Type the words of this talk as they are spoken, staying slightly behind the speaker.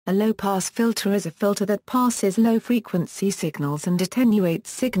A low-pass filter is a filter that passes low-frequency signals and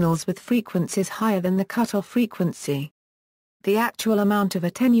attenuates signals with frequencies higher than the cutoff frequency. The actual amount of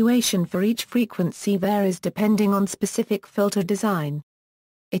attenuation for each frequency varies depending on specific filter design.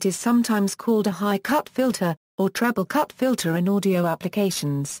 It is sometimes called a high-cut filter, or treble-cut filter in audio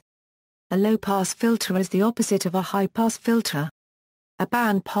applications. A low-pass filter is the opposite of a high-pass filter. A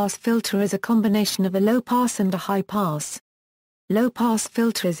band-pass filter is a combination of a low-pass and a high-pass. Low-pass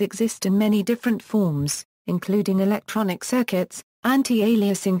filters exist in many different forms, including electronic circuits,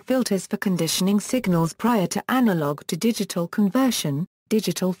 anti-aliasing filters for conditioning signals prior to analog to digital conversion,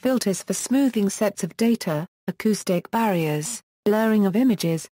 digital filters for smoothing sets of data, acoustic barriers, blurring of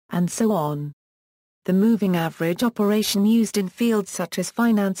images, and so on. The moving average operation used in fields such as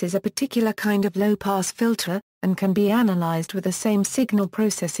finance is a particular kind of low-pass filter, and can be analyzed with the same signal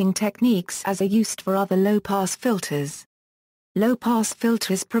processing techniques as are used for other low-pass filters. Low-pass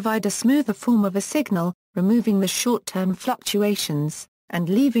filters provide a smoother form of a signal, removing the short-term fluctuations, and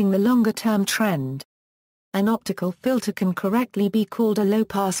leaving the longer-term trend. An optical filter can correctly be called a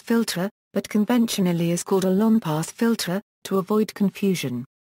low-pass filter, but conventionally is called a long-pass filter, to avoid confusion.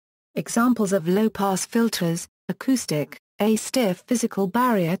 Examples of low-pass filters: acoustic. A stiff physical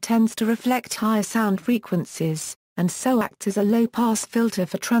barrier tends to reflect higher sound frequencies, and so acts as a low-pass filter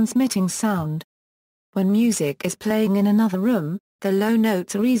for transmitting sound. When music is playing in another room, the low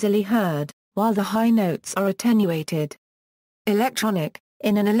notes are easily heard, while the high notes are attenuated. Electronic.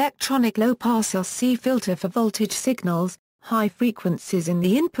 In an electronic low-pass LC filter for voltage signals, high frequencies in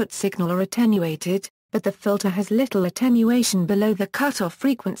the input signal are attenuated, but the filter has little attenuation below the cutoff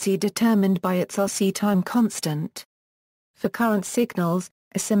frequency determined by its LC time constant. For current signals,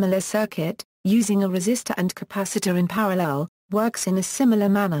 a similar circuit, using a resistor and capacitor in parallel, works in a similar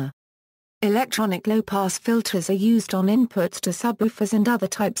manner. Electronic low-pass filters are used on inputs to subwoofers and other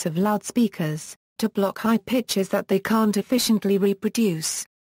types of loudspeakers, to block high pitches that they can't efficiently reproduce.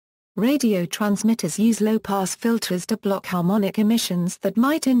 Radio transmitters use low-pass filters to block harmonic emissions that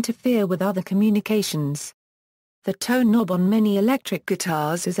might interfere with other communications. The tone knob on many electric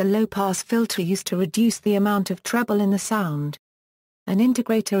guitars is a low-pass filter used to reduce the amount of treble in the sound. An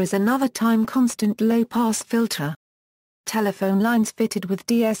integrator is another time-constant low-pass filter. Telephone lines fitted with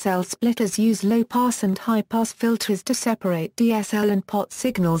DSL splitters use low-pass and high-pass filters to separate DSL and POT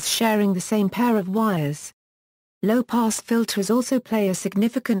signals sharing the same pair of wires. Low-pass filters also play a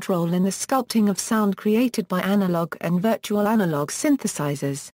significant role in the sculpting of sound created by analog and virtual analog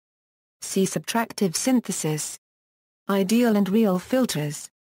synthesizers. See subtractive synthesis. Ideal and real filters.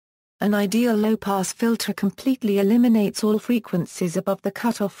 An ideal low-pass filter completely eliminates all frequencies above the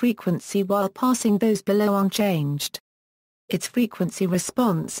cutoff frequency while passing those below unchanged. Its frequency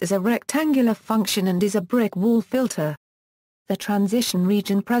response is a rectangular function and is a brick wall filter. The transition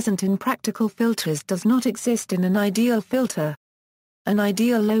region present in practical filters does not exist in an ideal filter. An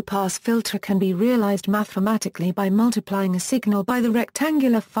ideal low-pass filter can be realized mathematically by multiplying a signal by the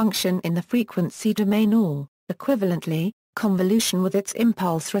rectangular function in the frequency domain or, equivalently, convolution with its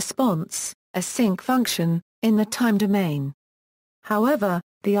impulse response, a sinc function, in the time domain. However,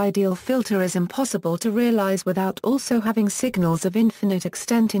 the ideal filter is impossible to realize without also having signals of infinite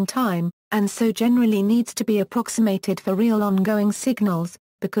extent in time, and so generally needs to be approximated for real ongoing signals,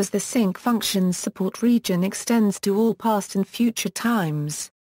 because the sinc function's support region extends to all past and future times.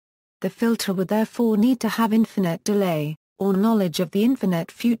 The filter would therefore need to have infinite delay, or knowledge of the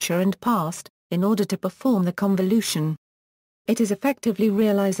infinite future and past, in order to perform the convolution. It is effectively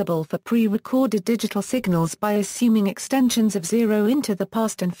realizable for pre-recorded digital signals by assuming extensions of zero into the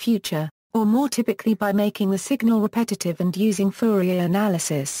past and future, or more typically by making the signal repetitive and using Fourier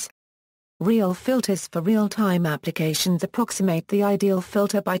analysis. Real filters for real-time applications approximate the ideal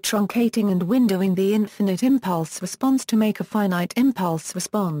filter by truncating and windowing the infinite impulse response to make a finite impulse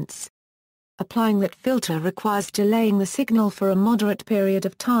response. Applying that filter requires delaying the signal for a moderate period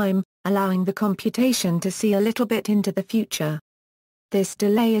of time, allowing the computation to see a little bit into the future. This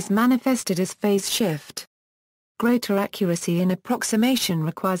delay is manifested as phase shift. Greater accuracy in approximation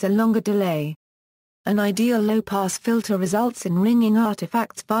requires a longer delay. An ideal low-pass filter results in ringing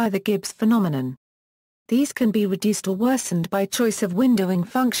artifacts via the Gibbs phenomenon. These can be reduced or worsened by choice of windowing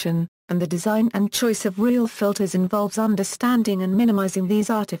function, and the design and choice of real filters involves understanding and minimizing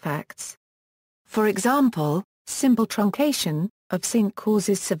these artifacts. For example, simple truncation of sinc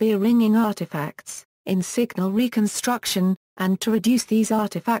causes severe ringing artifacts in signal reconstruction, and to reduce these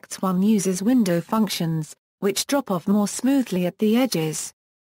artifacts one uses window functions, which drop off more smoothly at the edges.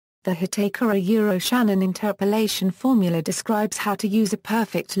 The Hitakura-Shannon interpolation formula describes how to use a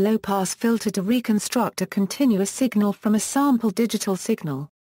perfect low-pass filter to reconstruct a continuous signal from a sample digital signal.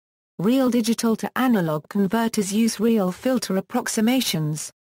 Real digital to analog converters use real filter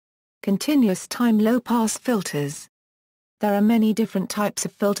approximations. Continuous time low-pass filters. There are many different types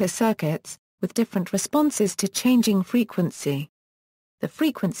of filter circuits, with different responses to changing frequency. The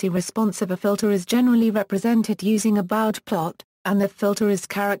frequency response of a filter is generally represented using a Bode plot, and the filter is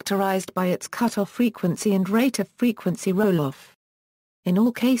characterized by its cutoff frequency and rate of frequency roll-off. In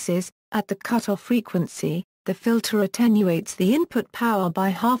all cases, at the cutoff frequency, the filter attenuates the input power by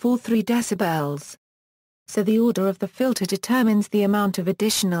half or 3 decibels. So the order of the filter determines the amount of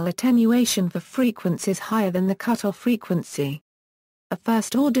additional attenuation for frequencies higher than the cutoff frequency. A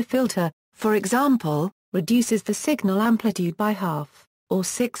first-order filter, for example, reduces the signal amplitude by half, or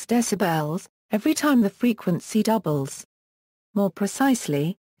 6 decibels, every time the frequency doubles. More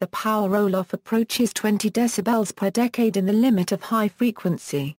precisely, the power roll-off approaches 20 decibels per decade in the limit of high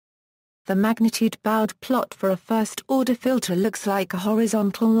frequency. The magnitude Bode plot for a first-order filter looks like a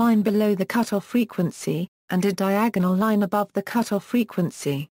horizontal line below the cutoff frequency, and a diagonal line above the cutoff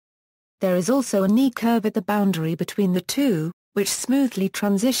frequency. There is also a knee curve at the boundary between the two, which smoothly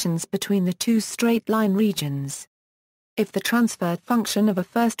transitions between the two straight-line regions. If the transfer function of a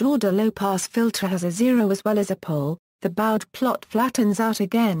first-order low-pass filter has a zero as well as a pole, the Bode plot flattens out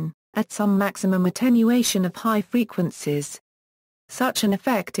again, at some maximum attenuation of high frequencies. Such an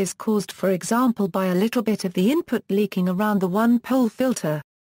effect is caused for example by a little bit of the input leaking around the one-pole filter.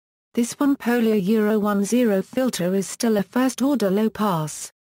 This one-polar Euro-10 filter is still a first-order low-pass.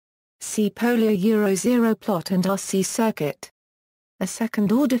 See polar Euro-0 plot and RC circuit. A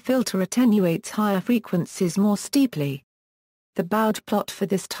second-order filter attenuates higher frequencies more steeply. The Bode plot for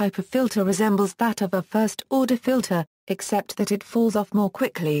this type of filter resembles that of a first-order filter, except that it falls off more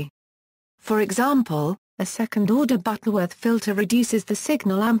quickly. For example, a second-order Butterworth filter reduces the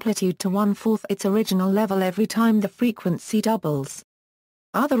signal amplitude to 1/4 its original level every time the frequency doubles.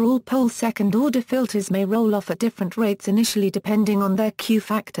 Other all-pole second-order filters may roll off at different rates initially depending on their Q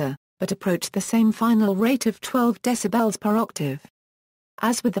factor, but approach the same final rate of 12 decibels per octave.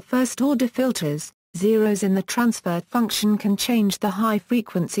 As with the first-order filters, zeros in the transfer function can change the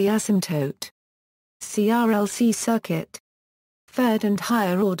high-frequency asymptote. CRLC circuit. Third and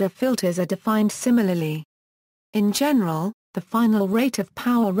higher-order filters are defined similarly. In general, the final rate of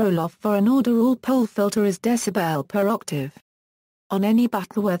power roll-off for an order all-pole filter is decibel per octave. On any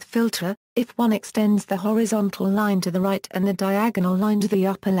Butterworth filter, if one extends the horizontal line to the right and the diagonal line to the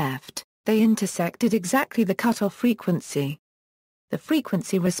upper left, they intersect at exactly the cutoff frequency. The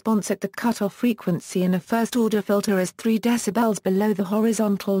frequency response at the cutoff frequency in a first-order filter is 3 decibels below the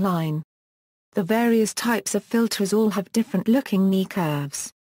horizontal line. The various types of filters all have different-looking knee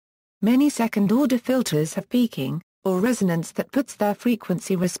curves. Many second-order filters have peaking, or resonance that puts their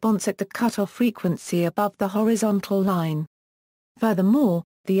frequency response at the cutoff frequency above the horizontal line. Furthermore,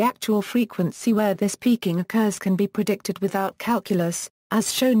 the actual frequency where this peaking occurs can be predicted without calculus,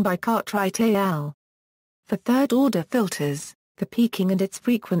 as shown by Cartwright et al. For third-order filters, the peaking and its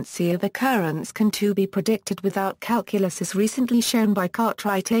frequency of occurrence can too be predicted without calculus as recently shown by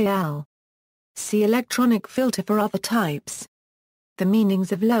Cartwright et al. See electronic filter for other types. The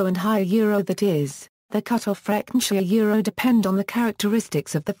meanings of low and high euro that is, the cutoff frequency euro depend on the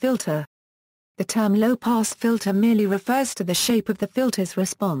characteristics of the filter. The term low-pass filter merely refers to the shape of the filter's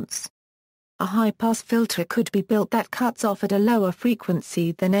response. A high-pass filter could be built that cuts off at a lower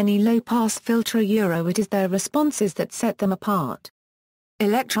frequency than any low-pass filter euro. It is their responses that set them apart.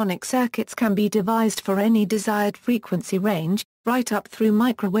 Electronic circuits can be devised for any desired frequency range, right up through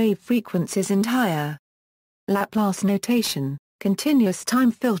microwave frequencies and higher. Laplace notation. Continuous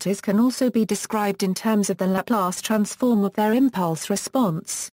time filters can also be described in terms of the Laplace transform of their impulse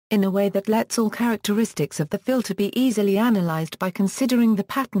response, in a way that lets all characteristics of the filter be easily analyzed by considering the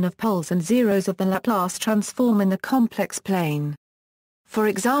pattern of poles and zeros of the Laplace transform in the complex plane. For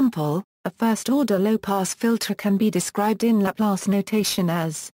example, a first-order low-pass filter can be described in Laplace notation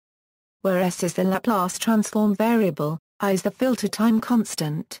as, where S is the Laplace transform variable, I is the filter time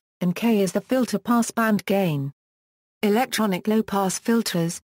constant, and K is the filter passband gain. Electronic low-pass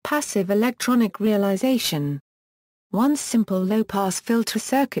filters, passive electronic realization. One simple low-pass filter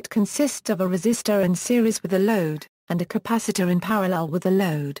circuit consists of a resistor in series with a load, and a capacitor in parallel with a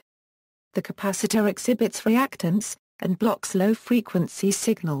load. The capacitor exhibits reactance, and blocks low-frequency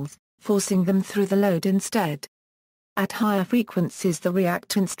signals, forcing them through the load instead. At higher frequencies the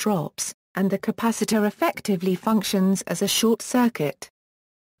reactance drops, and the capacitor effectively functions as a short circuit.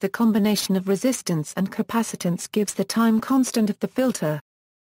 The combination of resistance and capacitance gives the time constant of the filter.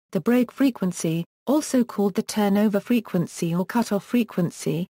 The break frequency, also called the turnover frequency or cutoff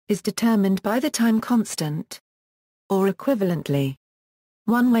frequency, is determined by the time constant. Or equivalently,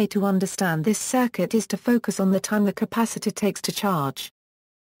 One way to understand this circuit is to focus on the time the capacitor takes to charge.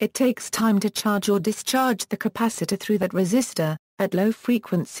 It takes time to charge or discharge the capacitor through that resistor. At low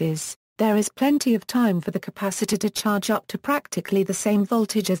frequencies, there is plenty of time for the capacitor to charge up to practically the same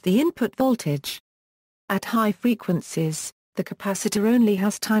voltage as the input voltage. At high frequencies, the capacitor only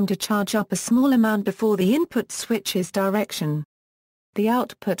has time to charge up a small amount before the input switches direction. The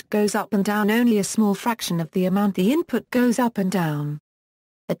output goes up and down only a small fraction of the amount the input goes up and down.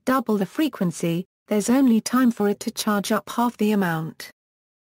 At double the frequency, there's only time for it to charge up half the amount.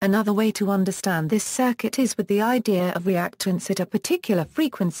 Another way to understand this circuit is with the idea of reactance at a particular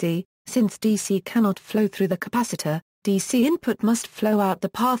frequency. Since DC cannot flow through the capacitor, DC input must flow out the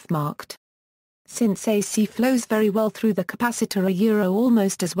path marked. Since AC flows very well through the capacitor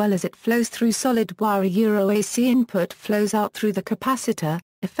almost as well as it flows through solid wire AC input flows out through the capacitor,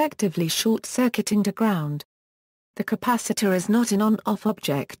 effectively short-circuiting to ground. The capacitor is not an on-off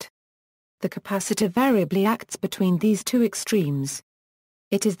object. The capacitor variably acts between these two extremes.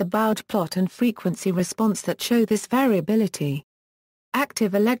 It is the Bode plot and frequency response that show this variability.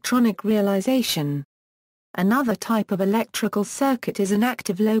 Active electronic realization. Another type of electrical circuit is an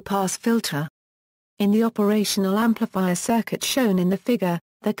active low-pass filter. In the operational amplifier circuit shown in the figure,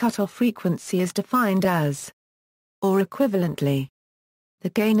 the cutoff frequency is defined as, or equivalently, the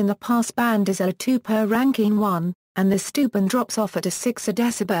gain in the pass band is a 2 per ranking 1, and the stopband drops off at a 6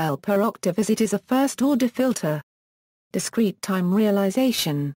 decibel per octave as it is a first-order filter. Discrete time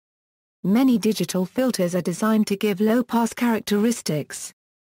realization. Many digital filters are designed to give low-pass characteristics.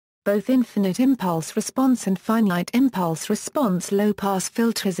 Both infinite impulse response and finite impulse response low-pass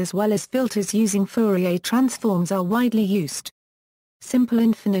filters as well as filters using Fourier transforms are widely used. Simple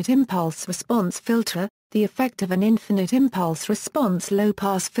infinite impulse response filter. The effect of an infinite impulse response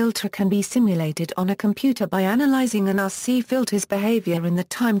low-pass filter can be simulated on a computer by analyzing an RC filter's behavior in the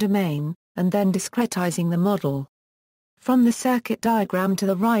time domain, and then discretizing the model. From the circuit diagram to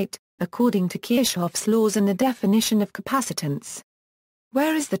the right, according to Kirchhoff's laws and the definition of capacitance.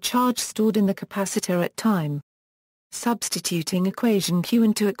 Where is the charge stored in the capacitor at time? Substituting equation Q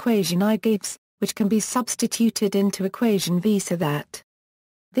into equation I gives, which can be substituted into equation V so that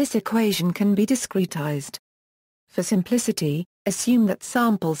this equation can be discretized. For simplicity, assume that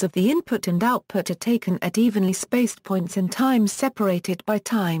samples of the input and output are taken at evenly spaced points in time separated by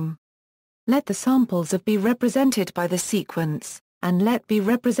time. Let the samples of be represented by the sequence, and let be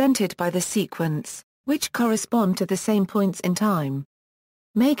represented by the sequence, which correspond to the same points in time.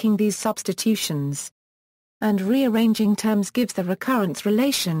 Making these substitutions and rearranging terms gives the recurrence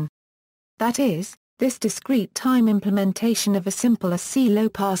relation. That is, this discrete time implementation of a simple RC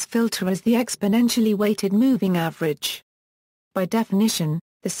low-pass filter is the exponentially weighted moving average. By definition,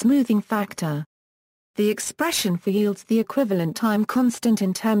 the smoothing factor. The expression for yields the equivalent time constant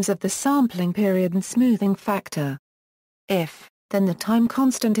in terms of the sampling period and smoothing factor. If, then the time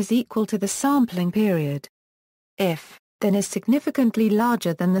constant is equal to the sampling period. If, then is significantly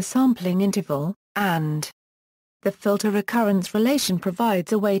larger than the sampling interval, and the filter recurrence relation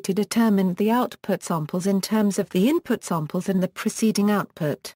provides a way to determine the output samples in terms of the input samples and the preceding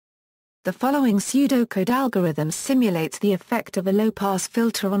output. The following pseudocode algorithm simulates the effect of a low-pass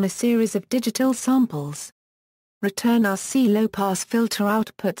filter on a series of digital samples. Return RC low-pass filter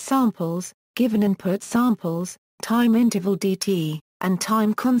output samples, given input samples, time interval dt, and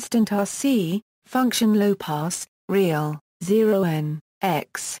time constant RC, function low-pass, real, 0n,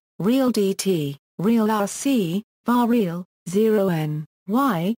 x, real dt, real RC, var real, 0n,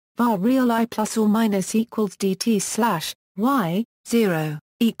 y, var real I plus or minus equals dt slash, y, 0.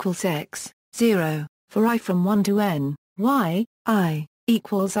 Equals x, 0, for I from 1 to n, y, I,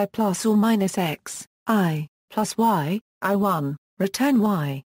 equals I plus or minus x, I, plus y, I1, return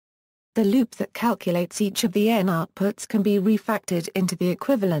y. The loop that calculates each of the n outputs can be refactored into the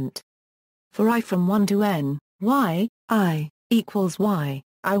equivalent. For I from 1 to n, y, I, equals y,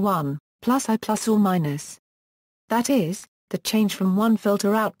 I1, plus I plus or minus. That is, the change from one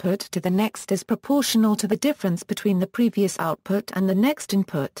filter output to the next is proportional to the difference between the previous output and the next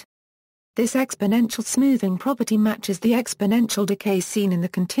input. This exponential smoothing property matches the exponential decay seen in the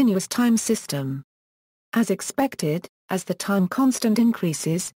continuous time system. As expected, as the time constant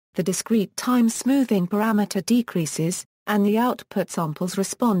increases, the discrete time smoothing parameter decreases, and the output samples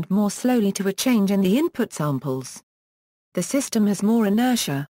respond more slowly to a change in the input samples. The system has more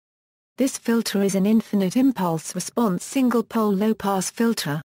inertia. This filter is an infinite impulse response single-pole low-pass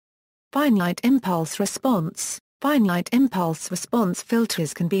filter. Finite impulse response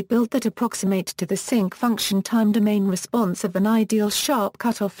filters can be built that approximate to the sinc function time domain response of an ideal sharp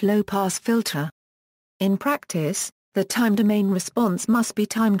cutoff low-pass filter. In practice, The time domain response must be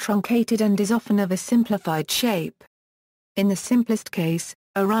time truncated and is often of a simplified shape. In the simplest case,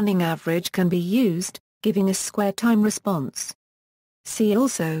 a running average can be used, giving a square time response. See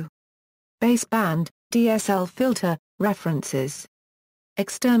also baseband, DSL filter, references.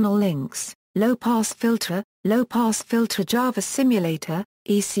 External links, low-pass filter Java Simulator,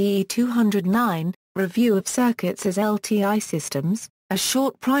 ECE 209, Review of Circuits as LTI Systems, a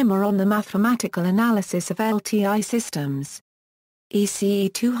short primer on the mathematical analysis of LTI systems.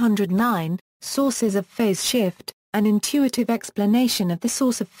 ECE 209, Sources of Phase Shift, an intuitive explanation of the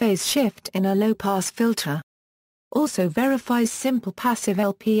source of phase shift in a low-pass filter. Also verifies simple passive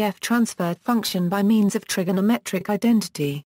LPF transfer function by means of trigonometric identity.